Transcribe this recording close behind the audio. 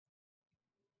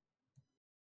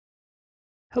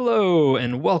Hello,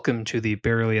 and welcome to the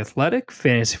Barely Athletic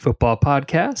Fantasy Football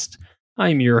Podcast.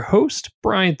 I'm your host,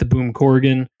 Bryant the Boom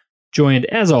Corrigan, joined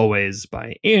as always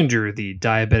by Andrew the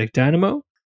Diabetic Dynamo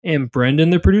and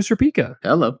Brendan the Producer Pika.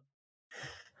 Hello.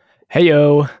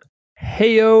 Heyo. In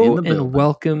Heyo, the and building.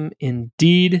 welcome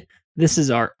indeed. This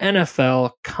is our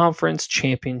NFL Conference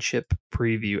Championship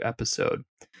preview episode.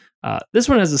 This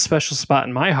one has a special spot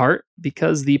in my heart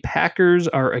because the Packers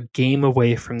are a game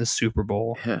away from the Super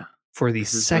Bowl. Yeah. For the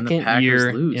This is when the second Packers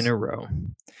year lose. in a row.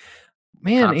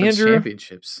 Man, Conference Andrew,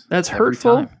 championships. that's every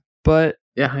hurtful, time. but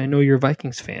Yeah. I know you're a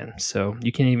Vikings fan, so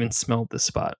you can't even smell the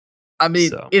spot. I mean,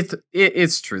 So.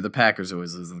 it's true. The Packers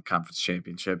always lose in the conference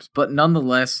championships, but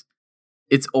nonetheless,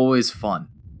 it's always fun.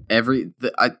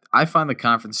 I find the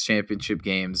conference championship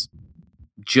games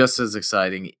just as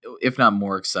exciting, if not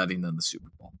more exciting, than the Super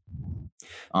Bowl.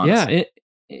 Honestly. Yeah,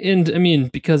 and I mean,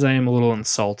 because I am a little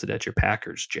insulted at your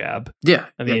Packers jab. Yeah.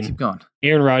 I mean, keep going.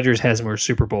 Aaron Rodgers has more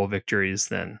Super Bowl victories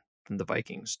than the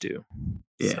Vikings do.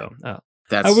 Yeah. So,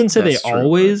 That's, I wouldn't say they that's true,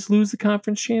 always lose the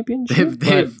conference championship.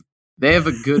 They have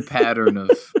a good pattern of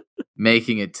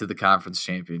making it to the conference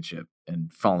championship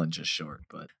and falling just short.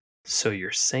 But so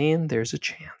you're saying there's a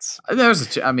chance?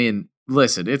 I mean,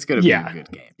 listen, it's going to be a good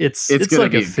game. It's gonna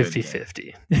like be a a good game.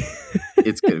 50-50.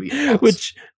 It's going to be awesome.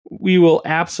 Which we will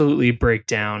absolutely break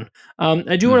down.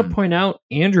 I do want to point out,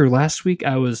 Andrew, last week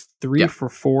I was 3 for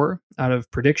 4 out of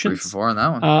predictions. 3 for 4 on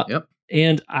that one. Yep.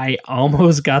 And I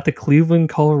almost got the Cleveland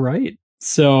call right.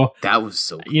 So that was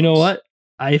so close. You know what?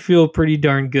 I feel pretty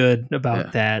darn good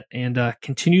about that, and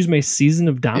continues my season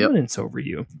of dominance over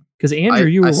you. Because Andrew,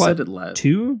 you were what?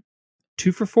 2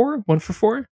 for 4? 1 for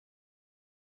 4?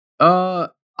 I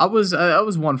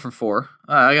was 1 for 4.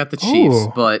 I got the Chiefs,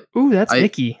 but that's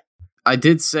icky. I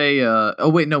did say,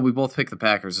 we both picked the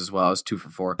Packers as well. I was 2 for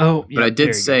 4. Oh, yeah, but I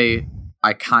did say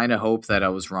I kind of hope that I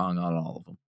was wrong on all of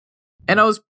them, and I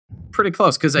was pretty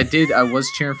close because I was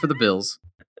cheering for the Bills.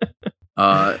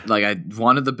 I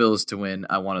wanted the Bills to win.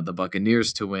 I wanted the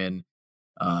Buccaneers to win,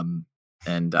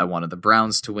 and I wanted the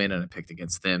Browns to win, and I picked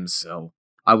against them. So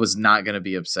I was not going to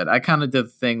be upset. I kind of did the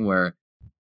thing where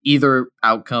either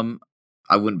outcome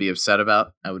I wouldn't be upset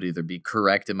about. I would either be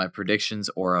correct in my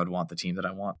predictions or I would want the team that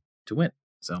I want to win.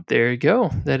 So there you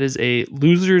go. That is a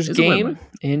loser's game,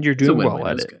 and you're doing well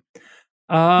at it.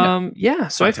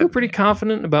 So I feel pretty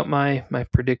confident about my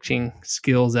predicting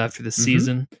skills after the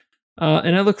season.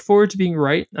 And I look forward to being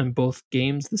right on both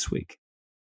games this week.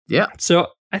 Yeah. So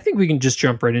I think we can just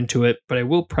jump right into it, but I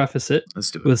will preface it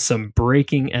with some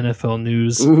breaking NFL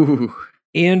news. Ooh.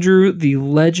 Andrew, the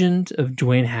legend of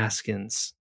Dwayne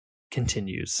Haskins,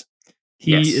 continues.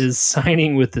 He is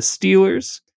signing with the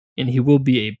Steelers, and he will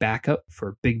be a backup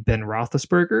for Big Ben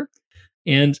Roethlisberger.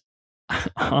 And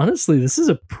honestly, this is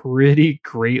a pretty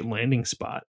great landing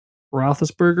spot.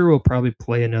 Roethlisberger will probably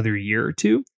play another year or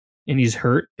two, and he's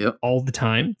hurt all the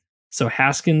time. So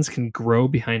Haskins can grow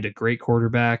behind a great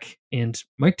quarterback, and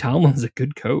Mike Tomlin's a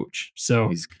good coach. So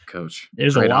he's a good coach.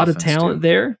 There's a lot of talent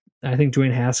there. I think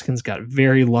Dwayne Haskins got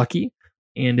very lucky,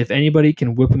 and if anybody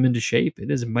can whip him into shape,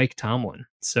 it is Mike Tomlin.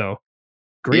 So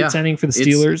great signing for the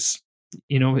Steelers.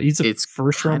 He's a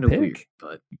first-round pick. Weird,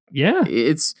 but yeah,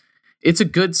 it's a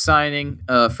good signing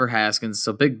for Haskins.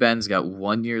 So Big Ben's got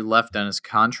 1 year left on his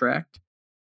contract.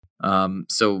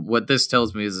 So what this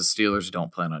tells me is the Steelers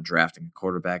don't plan on drafting a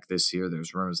quarterback this year.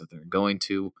 There's rumors that they're going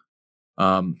to.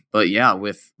 But yeah,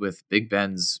 with Big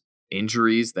Ben's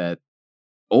injuries that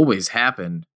always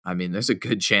happen, I mean, there's a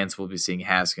good chance we'll be seeing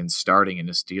Haskins starting in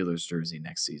a Steelers jersey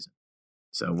next season.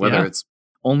 So whether it's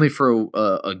only for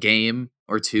a game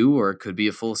or two, or it could be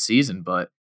a full season, but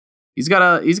he's got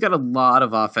a lot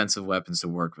of offensive weapons to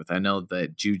work with. I know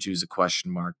that Juju's a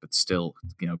question mark, but still,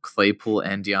 Claypool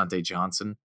and Deontay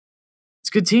Johnson. It's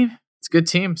a good team. It's a good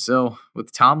team. So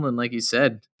with Tomlin, like you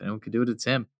said, anyone could do it. It's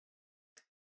him.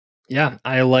 Yeah,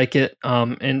 I like it.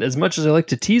 And as much as I like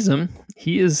to tease him,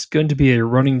 he is going to be a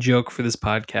running joke for this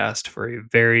podcast for a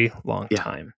very long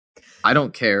time. I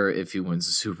don't care if he wins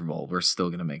the Super Bowl. We're still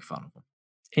going to make fun of him.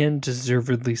 And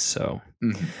deservedly so.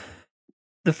 Mm-hmm.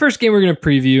 The first game we're going to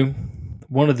preview,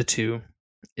 one of the two,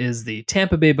 is the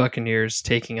Tampa Bay Buccaneers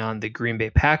taking on the Green Bay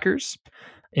Packers.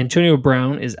 Antonio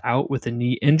Brown is out with a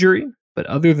knee injury, but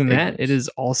other than that, it is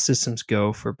all systems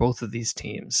go for both of these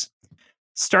teams.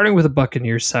 Starting with the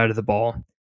Buccaneers side of the ball,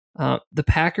 the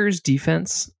Packers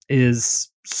defense is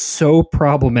so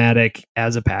problematic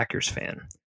as a Packers fan.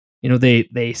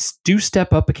 They do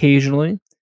step up occasionally.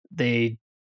 They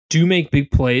do make big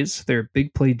plays. They're a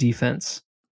big play defense,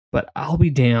 but I'll be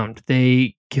damned.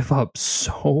 They give up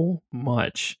so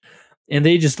much, and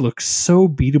they just look so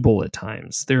beatable at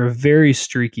times. They're a very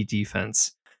streaky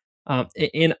defense.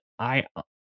 And I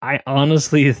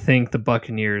honestly think the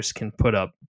Buccaneers can put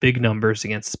up big numbers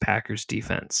against the Packers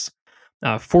defense.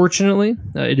 Fortunately,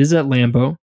 it is at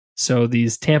Lambeau, so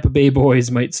these Tampa Bay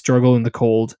boys might struggle in the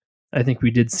cold. I think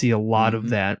we did see a lot of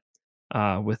that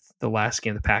with the last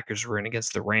game the Packers were in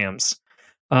against the Rams.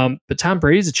 But Tom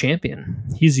Brady's a champion.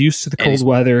 He's used to the cold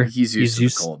weather. He's used to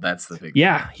the cold. That's the big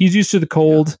thing. He's used to the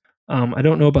cold. Yeah. I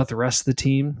don't know about the rest of the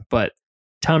team, but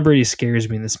Tom Brady scares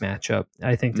me in this matchup.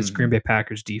 I think this Green Bay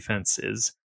Packers defense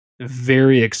is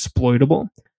very exploitable.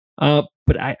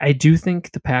 But I do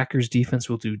think the Packers defense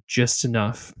will do just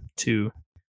enough to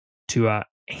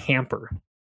hamper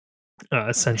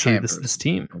essentially this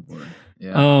team.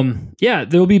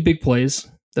 There'll be big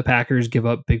plays. The Packers give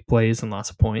up big plays and lots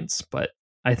of points, but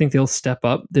I think they'll step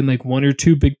up. They make one or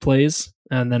two big plays,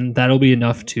 and then that'll be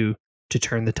enough to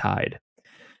turn the tide.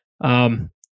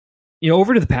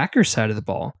 Over to the Packers side of the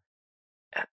ball.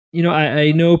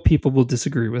 I know people will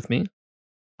disagree with me.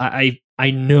 I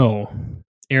know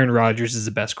Aaron Rodgers is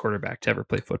the best quarterback to ever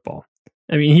play football.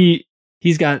 I mean,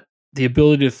 he's got the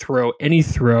ability to throw any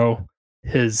throw.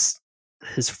 His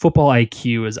football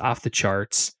IQ is off the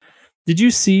charts. Did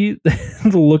you see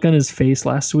the look on his face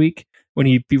last week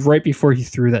when right before he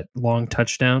threw that long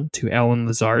touchdown to Allen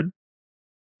Lazard?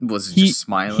 Was he just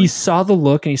smiling? He saw the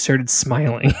look and he started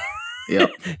smiling. Yep.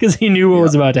 Because he knew what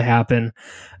was about to happen.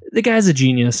 The guy's a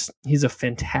genius. He's a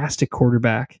fantastic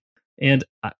quarterback. And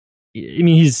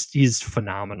he's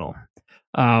phenomenal.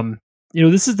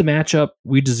 This is the matchup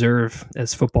we deserve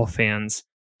as football fans.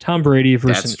 Tom Brady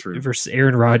versus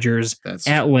Aaron Rodgers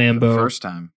at Lambeau first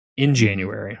time in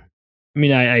January. I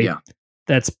mean,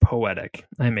 that's poetic.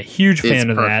 I'm a huge fan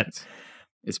of that.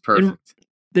 It's perfect. And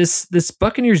this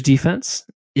Buccaneers defense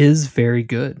is very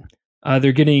good.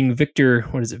 They're getting Victor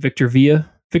Vita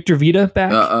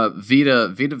back? Vita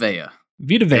Vea.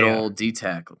 Good old D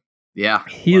tackle. Yeah.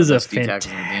 He is a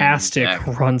fantastic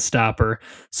run stopper.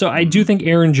 So I do think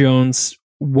Aaron Jones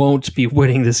won't be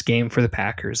winning this game for the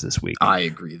Packers this week. I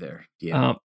agree there.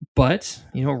 Yeah. But,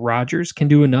 Rodgers can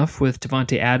do enough with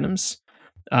Devontae Adams,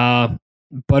 Butterhands,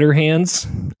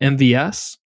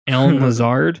 MVS, Allen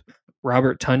Lazard,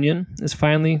 Robert Tonyan is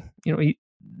finally,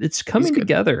 it's coming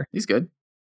together. He's good.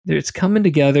 It's coming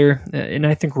together, and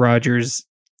I think Rodgers,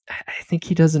 I think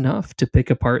he does enough to pick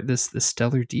apart this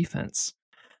stellar defense.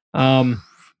 Man,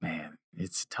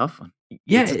 it's a tough one.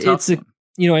 Yeah,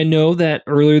 I know that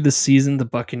earlier this season the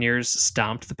Buccaneers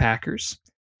stomped the Packers,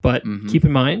 but keep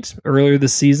in mind, earlier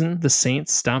this season the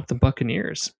Saints stomped the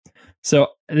Buccaneers. So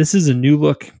this is a new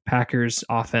look Packers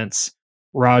offense.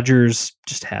 Rodgers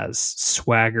just has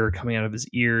swagger coming out of his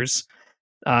ears.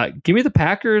 Give me the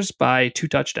Packers by 2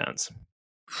 touchdowns.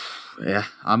 Yeah,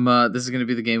 this is going to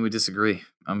be the game we disagree.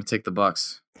 I'm going to take the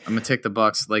Bucs.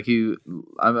 Like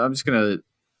I'm just going to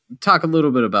talk a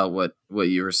little bit about what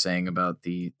you were saying about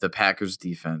the Packers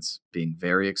defense being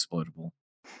very exploitable.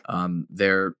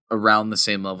 They're around the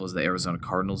same level as the Arizona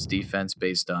Cardinals defense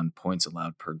based on points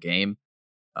allowed per game.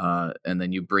 And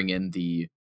then you bring in the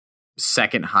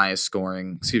third highest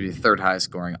scoring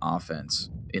offense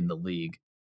in the league.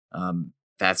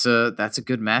 That's a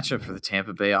good matchup for the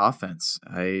Tampa Bay offense.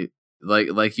 I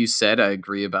like you said, I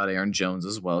agree about Aaron Jones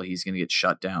as well. He's going to get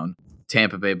shut down.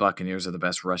 Tampa Bay Buccaneers are the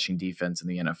best rushing defense in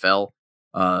the NFL.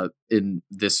 In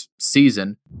this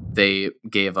season, they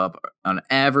gave up on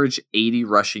average 80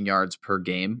 rushing yards per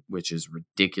game, which is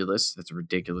ridiculous. That's a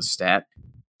ridiculous stat.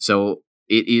 So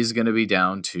it is going to be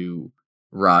down to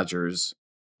Rodgers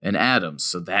and Adams.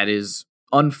 So that is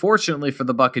unfortunately for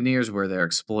the Buccaneers where they're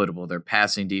exploitable. Their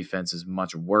passing defense is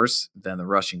much worse than the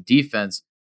rushing defense.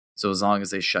 So as long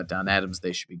as they shut down Adams,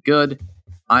 they should be good.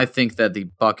 I think that the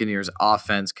Buccaneers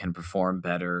offense can perform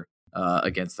better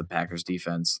against the Packers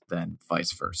defense than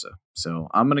vice versa. So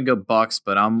I'm going to go Bucs,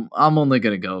 but I'm only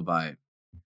going to go by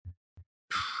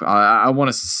I want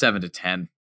a 7-10.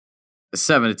 A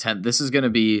 7-10. This is going to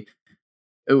be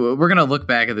we're going to look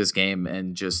back at this game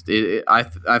and just I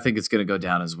think it's going to go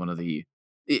down as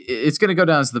it's going to go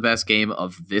down as the best game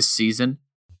of this season,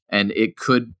 and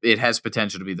it has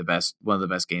potential to be one of the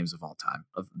best games of all time,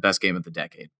 best game of the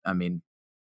decade. I mean,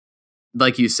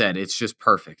 like you said, it's just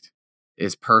perfect.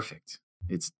 It's perfect.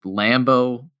 It's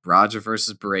Lambeau, Roger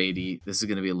versus Brady. This is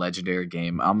going to be a legendary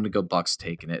game. I'm going to go Bucs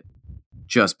taking it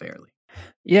just barely.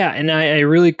 Yeah, and I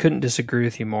really couldn't disagree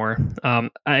with you more.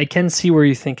 I can see where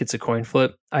you think it's a coin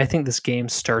flip. I think this game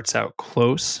starts out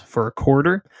close for a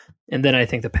quarter, and then I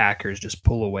think the Packers just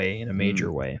pull away in a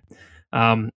major way.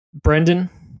 Brendan,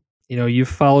 you've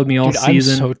followed me all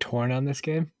season. I'm so torn on this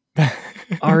game.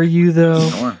 Are you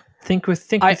though? Think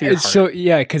with your heart. So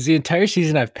yeah, because the entire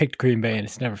season I've picked Green Bay and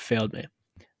it's never failed me.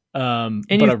 And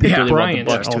but you've I picked really want the Bryant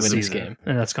Bucks to all win this season, game.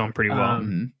 and that's gone pretty well.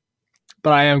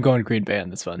 But I am going Green Bay on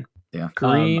this one. Yeah.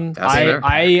 Green. That's fair.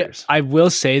 I will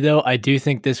say though, I do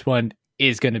think this one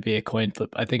is going to be a coin flip.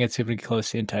 I think it's going to be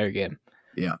close the entire game.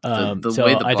 Yeah. The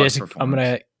way the Bucks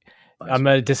I'm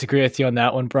gonna disagree with you on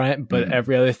that one, Bryant. But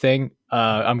every other thing,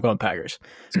 I'm going Packers.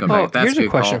 Here's a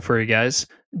question for you guys: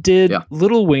 Did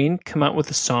Lil Wayne come out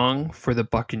with a song for the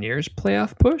Buccaneers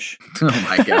playoff push? Oh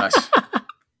my gosh!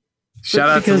 Shout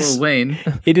out to Lil Wayne.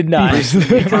 He did not.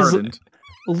 Pardoned.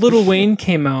 Lil Wayne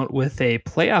came out with a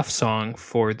playoff song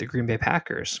for the Green Bay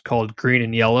Packers called "Green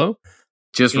and Yellow."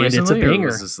 Just and recently, it's a banger.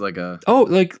 Or was this like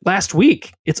like last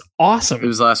week? It's awesome. It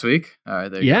was last week. All right,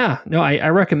 there you go. No, I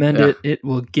recommend it. It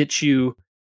will get you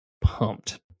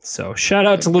pumped. So shout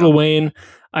out to Lil Wayne.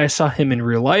 I saw him in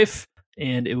real life,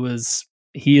 and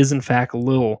he is in fact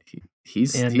Lil.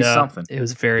 He's something. It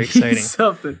was very exciting. He's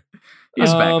something.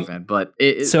 He's a Packer fan, but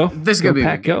this is gonna be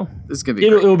a good game. This is gonna be.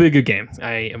 It'll be a good game.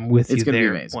 I am with you gonna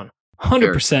there. Be amazing.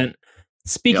 100%.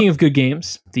 Speaking of good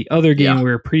games, the other game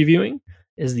we're previewing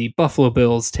is the Buffalo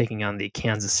Bills taking on the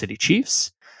Kansas City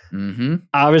Chiefs. Mm-hmm.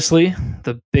 Obviously,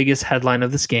 the biggest headline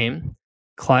of this game: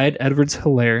 Clyde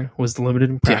Edwards-Helaire was limited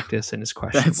in practice and is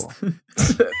questionable.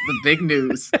 That's the big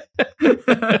news.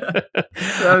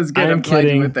 I was getting. I'm glad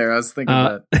you went there. I was thinking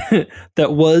that.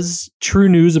 That was true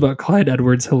news about Clyde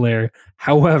Edwards-Helaire.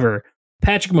 However,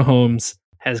 Patrick Mahomes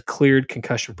has cleared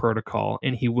concussion protocol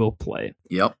and he will play.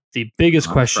 Yep. The biggest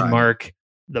question mark,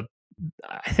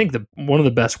 I think one of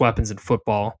the best weapons in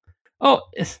football. Oh,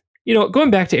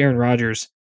 going back to Aaron Rodgers,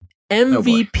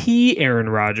 MVP Aaron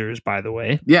Rodgers, by the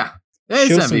way. Yeah.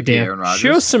 Aaron Rodgers.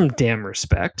 Show some damn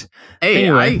respect. Hey,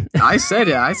 anyway. I said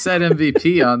it. I said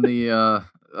MVP on the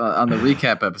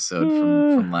recap episode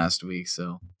from last week.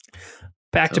 So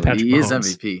back to Patrick Mahomes. He is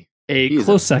MVP. A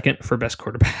close second for best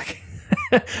quarterback.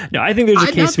 No, I think there's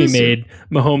a case to be made.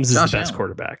 Mahomes is the best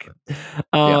quarterback.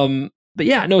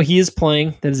 But he is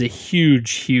playing. That is a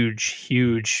huge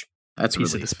piece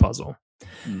of this puzzle.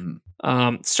 Mm-hmm.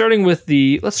 Let's start with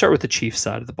the Chiefs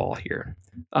side of the ball here.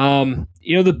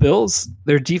 The Bills,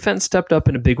 their defense stepped up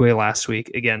in a big way last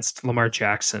week against Lamar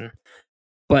Jackson,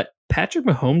 but Patrick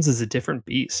Mahomes is a different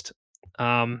beast.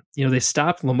 They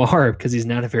stopped Lamar because he's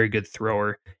not a very good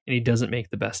thrower and he doesn't make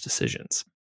the best decisions.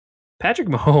 Patrick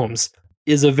Mahomes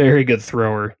is a very good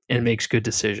thrower and makes good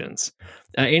decisions.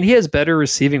 And he has better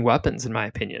receiving weapons, in my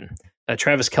opinion.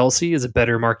 Travis Kelce is a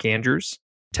better Mark Andrews.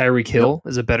 Tyreek Hill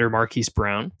is a better Marquise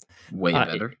Brown. Way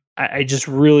better. I just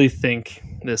really think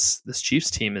this Chiefs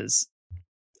team is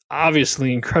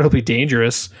obviously incredibly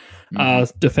dangerous.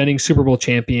 Defending Super Bowl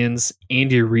champions,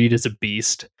 Andy Reid is a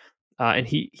beast, and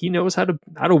he knows how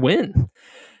to win.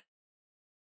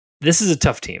 This is a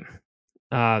tough team.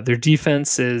 Their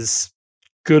defense is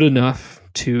good enough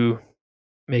to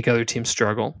make other teams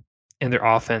struggle, and their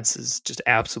offense is just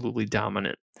absolutely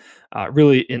dominant,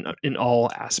 really in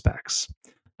all aspects.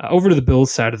 Over to the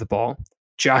Bills side of the ball,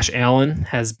 Josh Allen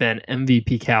has been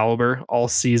MVP caliber all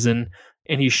season,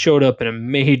 and he showed up in a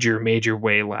major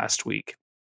way last week.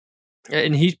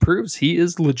 And he proves he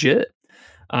is legit.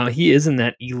 He is in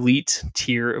that elite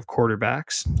tier of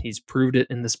quarterbacks. He's proved it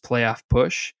in this playoff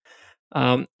push.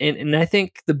 And I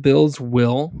think the Bills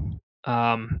will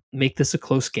make this a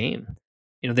close game.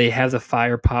 They have the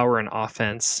firepower and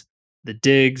offense, the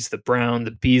Diggs, the Brown,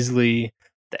 the Beasley,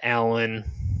 the Allen,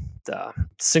 the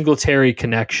Singletary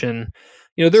connection.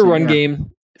 Their run game,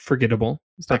 forgettable,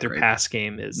 but their pass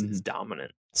game is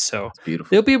dominant. So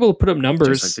they'll be able to put up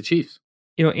numbers. Just like the Chiefs.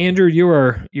 Andrew,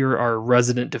 you're our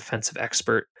resident defensive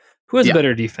expert. Who has a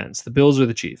better defense, the Bills or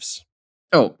the Chiefs?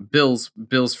 Oh, Bills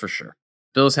for sure.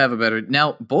 Bills have a better.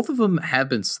 Now, both of them have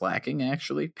been slacking,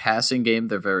 actually. Passing game,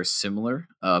 they're very similar.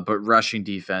 But rushing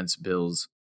defense, Bills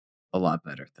a lot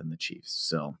better than the Chiefs.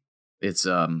 So it's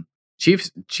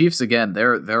Chiefs again,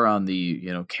 they're on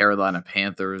the Carolina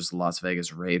Panthers, Las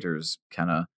Vegas Raiders kind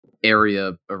of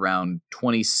area, around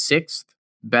 26th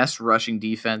best rushing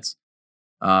defense.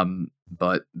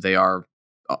 But they are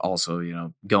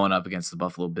also, going up against the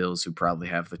Buffalo Bills, who probably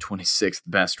have the 26th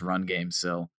best run game.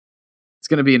 So it's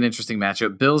going to be an interesting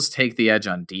matchup. Bills take the edge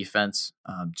on defense,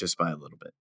 just by a little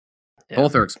bit. Yeah.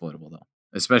 Both are exploitable though,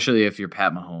 especially if you're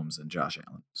Pat Mahomes and Josh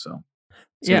Allen. So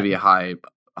it's going to be a high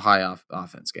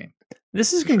offense game.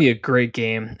 This is going to be a great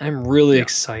game. I'm really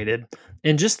excited.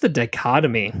 And just the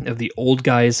dichotomy of the old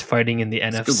guys fighting in the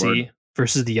NFC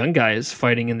versus the young guys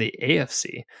fighting in the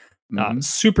AFC.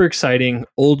 Super exciting.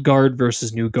 Old guard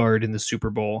versus new guard in the Super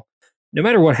Bowl. No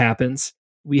matter what happens,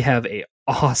 we have a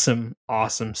awesome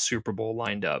Super Bowl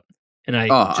lined up. And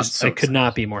I could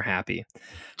not be more happy.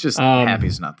 Just happy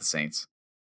is not the Saints.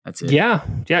 That's it. Yeah,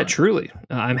 But truly.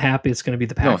 I'm happy it's going to be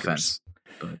the no Packers.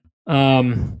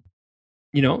 offense,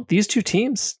 but These two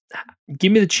teams,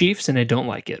 give me the Chiefs, and I don't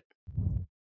like it.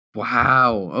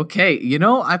 wow. Okay.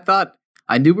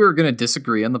 I knew we were going to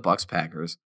disagree on the Bucks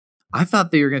Packers. I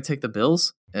thought they were going to take the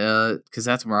Bills because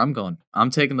that's where I'm going. I'm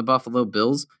taking the Buffalo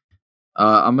Bills.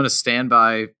 I'm going to stand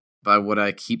by what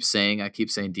I keep saying. I keep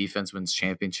saying defense wins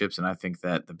championships, and I think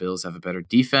that the Bills have a better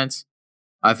defense.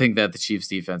 I think that the Chiefs'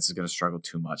 defense is going to struggle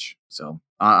too much. So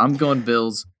I'm going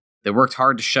Bills. They worked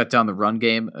hard to shut down the run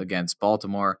game against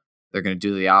Baltimore. They're going to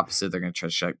do the opposite. They're going to try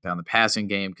to shut down the passing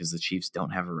game because the Chiefs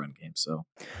don't have a run game. So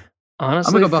honestly,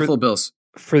 I'm going to go Buffalo Bills.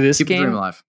 For this Keep the dream game,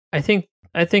 alive. I think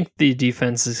the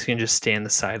defense is going to just stay on the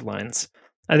sidelines.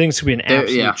 I think it's going to be an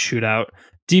absolute shootout.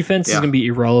 Defense is going to be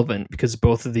irrelevant because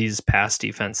both of these pass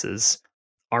defenses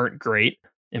aren't great,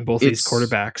 and both of these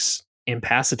quarterbacks in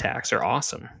pass attacks are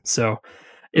awesome. So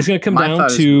it's going to come down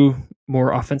to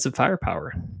more offensive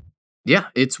firepower. Yeah,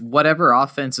 it's whatever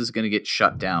offense is going to get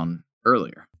shut down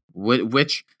earlier.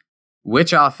 Which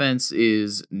offense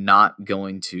is not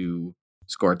going to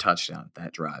score a touchdown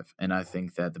that drive? And I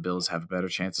think that the Bills have a better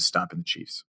chance of stopping the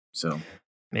Chiefs. So,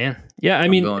 man, yeah,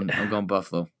 I'm going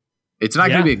Buffalo. It's not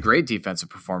going to be a great defensive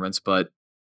performance, but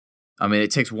I mean,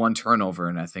 it takes one turnover,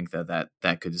 and I think that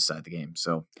could decide the game.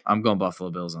 So I'm going Buffalo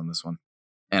Bills on this one,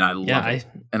 and I love it.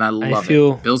 And I love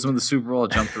it. Bills win the Super Bowl. I'll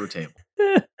jump through a table.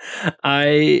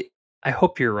 I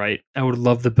hope you're right. I would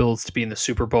love the Bills to be in the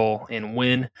Super Bowl and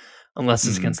win, unless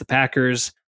it's against the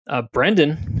Packers.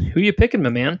 Brendan, who you picking, my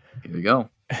man? Here we go.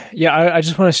 Yeah, I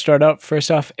just want to start out.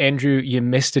 First off, Andrew, you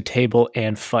missed a table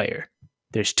and fire.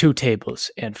 There's 2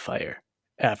 tables and fire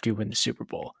after you win the Super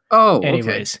Bowl. Oh,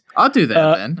 anyways. Okay. I'll do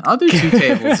that then. I'll do 2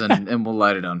 tables and we'll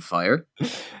light it on fire.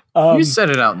 You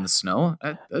set it out in the snow.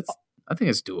 I think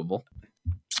it's doable.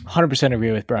 100%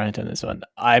 agree with Bryant on this one.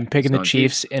 I'm picking the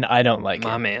Chiefs, and I don't like it.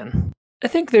 My man. I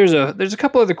think there's a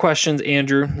couple other questions,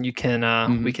 Andrew. You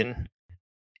can we can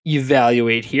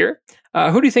evaluate here.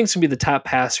 Who do you think is going to be the top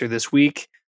passer this week?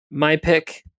 My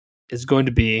pick is going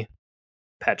to be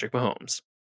Patrick Mahomes.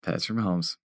 Patrick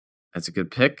Mahomes. That's a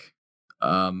good pick.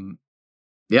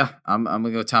 Yeah, I'm going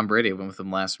to go Tom Brady. I went with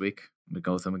him last week. I'm going to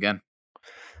go with him again.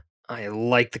 I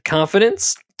like the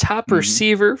confidence. Top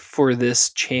receiver for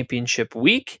this championship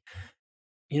week.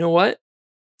 You know what?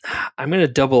 I'm going to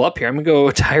double up here. I'm going to go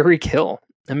Tyreek Hill.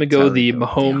 I'm going to go the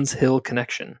Mahomes-Hill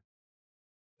connection.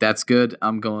 That's good.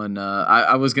 I'm going...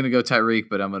 I was going to go Tyreek,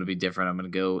 but I'm going to be different. I'm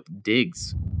going to go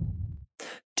Diggs.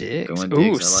 Diggs.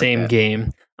 Ooh, same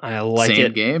game. I like it.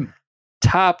 Same game.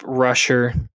 Top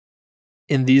rusher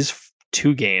in these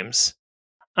 2 games.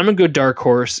 I'm going to go dark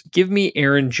horse. Give me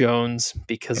Aaron Jones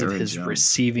because of his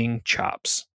receiving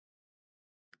chops.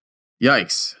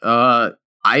 Yikes.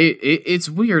 It's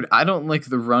weird. I don't like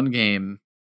the run game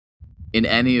in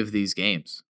any of these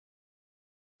games.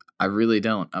 I really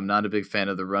don't. I'm not a big fan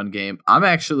of the run game. I'm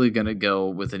actually going to go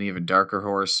with an even darker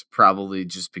horse, probably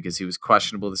just because he was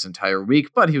questionable this entire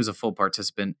week, but he was a full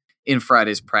participant in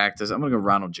Friday's practice. I'm going to go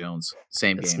Ronald Jones.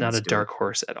 Same game. It's not a dark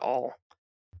horse at all.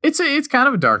 It's kind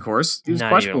of a dark horse. He was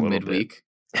questionable midweek.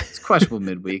 It's questionable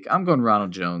midweek. I'm going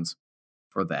Ronald Jones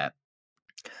for that.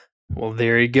 Well,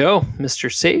 there you go.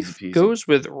 Mr. Safe goes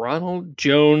with Ronald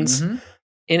Jones.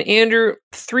 And Andrew,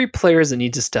 3 players that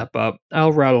need to step up.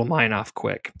 I'll rattle mine off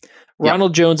quick.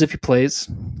 Ronald Jones, if he plays,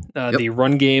 the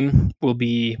run game will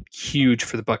be huge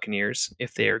for the Buccaneers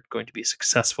if they are going to be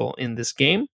successful in this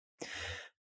game.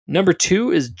 Number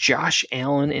 2 is Josh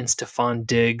Allen and Stephon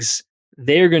Diggs.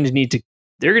 They're going to need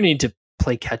to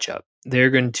play catch up. They're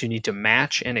going to need to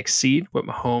match and exceed what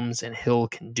Mahomes and Hill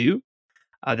can do.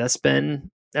 That's been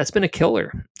a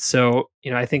killer. So,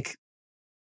 I think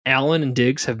Allen and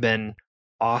Diggs have been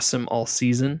awesome all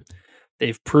season.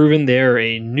 They've proven they're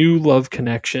a new love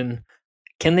connection.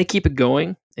 Can they keep it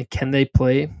going? And can they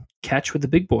play catch with the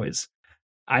big boys?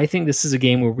 I think this is a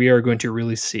game where we are going to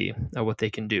really see what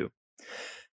they can do.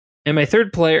 And my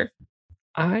 3rd player,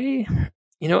 I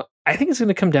think it's going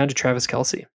to come down to Travis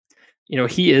Kelce.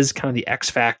 He is kind of the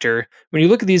X factor. When you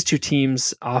look at these 2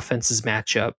 teams' offenses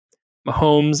match up,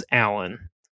 Mahomes, Allen,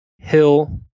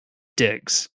 Hill,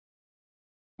 Diggs.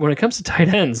 When it comes to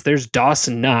tight ends, there's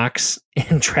Dawson Knox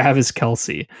and Travis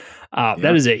Kelce.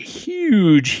 That is a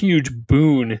huge, huge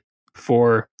boon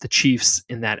for the Chiefs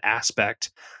in that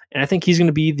aspect. And I think he's going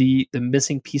to be the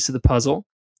missing piece of the puzzle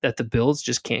that the Bills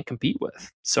just can't compete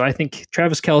with. So I think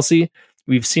Travis Kelce,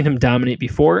 we've seen him dominate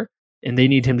before, and they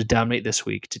need him to dominate this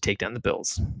week to take down the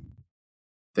Bills.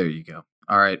 There you go.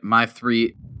 All right, my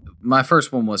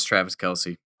first one was Travis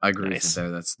Kelce. I agree with you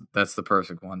there. That's the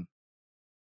perfect one.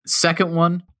 Second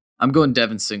one, I'm going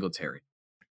Devin Singletary.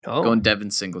 going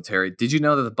Devin Singletary. Did you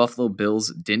know that the Buffalo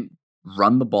Bills didn't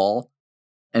run the ball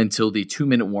until the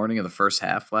 2-minute warning of the first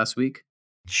half last week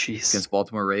Jeez. against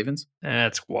Baltimore Ravens?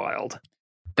 That's wild.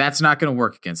 That's not going to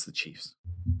work against the Chiefs.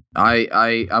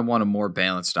 I want a more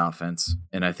balanced offense,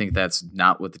 and I think that's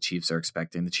not what the Chiefs are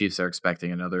expecting. The Chiefs are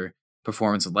expecting another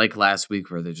performance like last week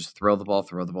where they just throw the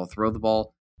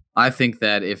ball. I think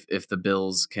that if the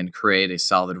Bills can create a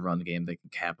solid run game, they can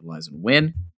capitalize and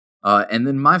win. And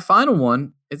then my final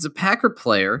one, it's a Packer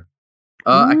player.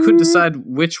 I couldn't decide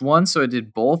which one, so I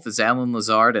did both. It's Allen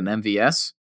Lazard and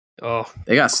MVS. Oh,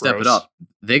 they got to step it up.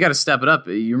 They got to step it up.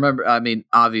 You remember? I mean,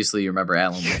 obviously, you remember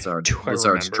Allen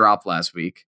Lazard's drop last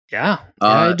week. Yeah,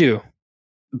 I do.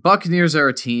 Buccaneers are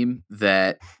a team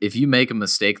that if you make a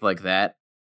mistake like that,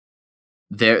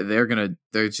 it's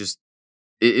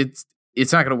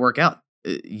not gonna work out.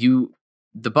 The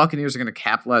Buccaneers are gonna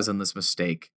capitalize on this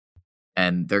mistake,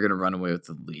 and they're gonna run away with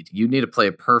the lead. You need to play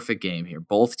a perfect game here.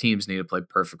 Both teams need to play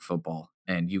perfect football,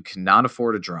 and you cannot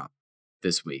afford a drop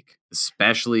this week,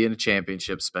 especially in a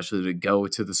championship, especially to go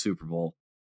to the Super Bowl.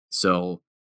 So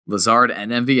Lazard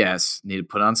and MVS need to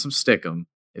put on some stickum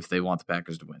if they want the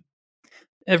Packers to win.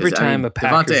 Every time a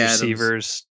Packers receiver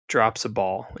drops a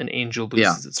ball, an angel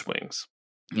loses its wings.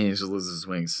 Angel loses his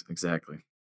wings, exactly.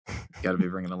 Got to be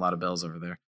ringing a lot of bells over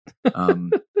there.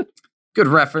 Good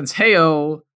reference.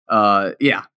 Heyo.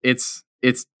 It's.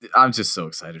 I'm just so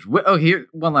excited. Here,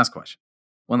 one last question.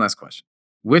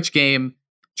 Which game?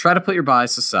 Try to put your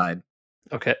bias aside.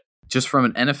 Okay. Just from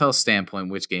an NFL standpoint,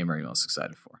 which game are you most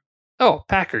excited for? Oh,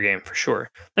 Packer game for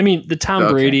sure. I mean, the Tom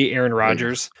Brady, Aaron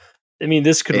Rodgers. I mean,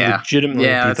 this could legitimately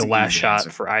be the last shot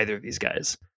for either of these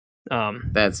guys. I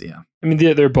mean,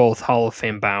 they're both Hall of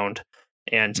Fame bound,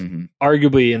 and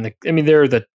arguably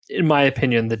they're in my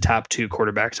opinion, the top two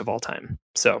quarterbacks of all time.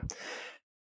 So,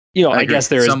 I guess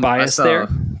there is bias there,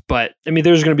 but I mean,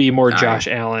 there's going to be more Josh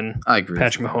Allen,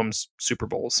 Patrick Mahomes Super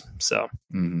Bowls. So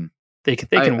they can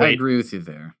wait. I agree with you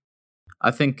there.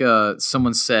 I think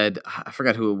someone said, I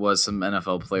forgot who it was, some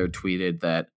NFL player tweeted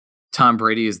that Tom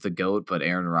Brady is the GOAT, but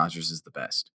Aaron Rodgers is the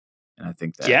best. And I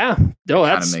think that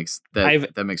makes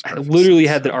perfect I literally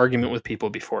sense. had that argument with people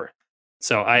before.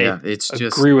 So I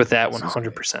agree with that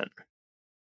 100%.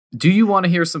 Do you want to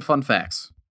hear some fun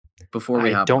facts before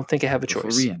we hop? I don't think I have a choice.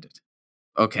 Before we end it.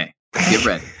 Okay, get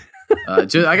ready. I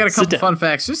got a couple fun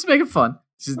facts just to make it fun.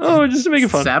 Just to make it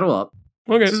fun. Saddle up.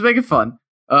 Okay. Just make it fun.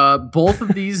 Both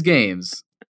of these games,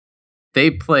 they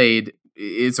played.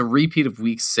 It's a repeat of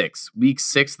Week 6. Week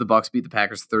 6, the Bucs beat the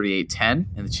Packers 38-10,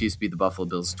 and the Chiefs beat the Buffalo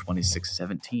Bills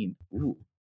 26-17. Ooh,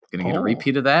 gonna get a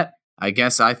repeat of that? I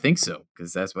guess I think so,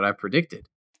 because that's what I predicted.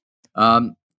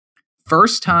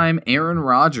 First time Aaron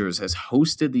Rodgers has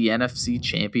hosted the NFC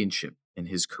Championship in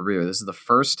his career. This is the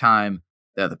first time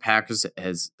that the Packers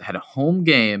has had a home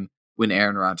game when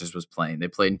Aaron Rodgers was playing. They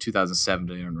played in 2007,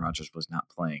 but Aaron Rodgers was not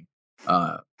playing,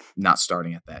 not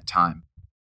starting at that time.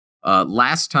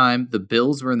 Last time the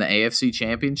Bills were in the AFC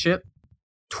Championship,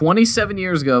 27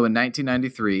 years ago in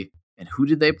 1993. And who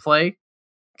did they play?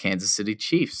 Kansas City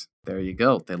Chiefs. There you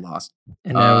go. They lost.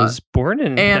 And I was born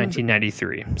in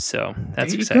 1993, so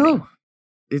that's exciting. Go.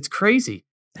 It's crazy.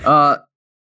 The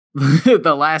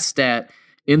last stat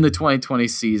in the 2020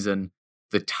 season,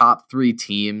 the top 3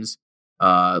 teams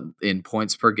in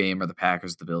points per game are the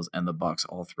Packers, the Bills, and the Bucs.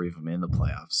 All 3 of them in the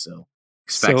playoffs. So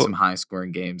expect some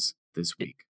high-scoring games this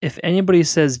week. If anybody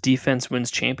says defense wins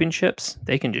championships,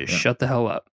 they can just shut the hell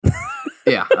up.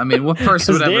 Yeah, I mean, what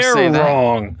person would ever say that?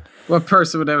 Wrong. What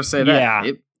person would ever say that?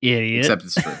 Yeah, idiot. Except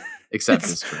it's true.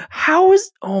 It's true. How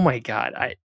is? Oh my god!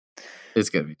 It's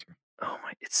gonna be true. Oh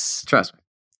my! Trust me.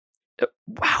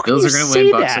 How can Bills you are gonna say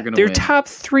win. that? Bucs are gonna They're win. top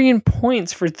 3 in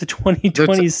points for the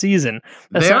 2020 season.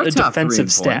 That's not a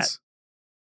defensive stat.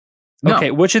 No,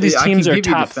 okay, which of these teams are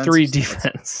top 3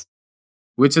 defense?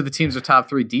 Which of the teams are top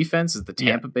 3 defense is the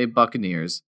Tampa Bay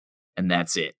Buccaneers, and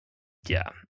that's it. Yeah.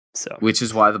 So, which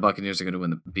is why the Buccaneers are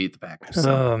going to beat the Packers.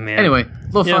 So. Oh man! Anyway,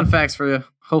 little fun facts for you.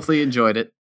 Hopefully you enjoyed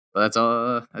it. But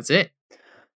that's it.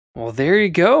 Well, there you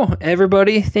go,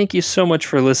 everybody. Thank you so much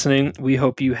for listening. We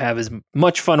hope you have as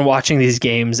much fun watching these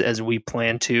games as we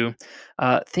plan to.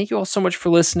 Thank you all so much for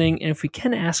listening. And if we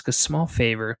can ask a small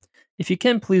favor, if you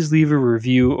can, please leave a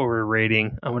review or a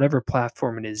rating on whatever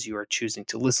platform it is you are choosing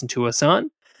to listen to us on.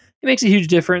 It makes a huge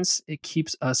difference. It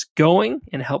keeps us going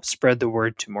and helps spread the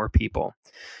word to more people.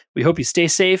 We hope you stay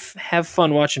safe, have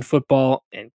fun watching football,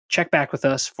 and check back with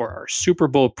us for our Super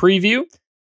Bowl preview.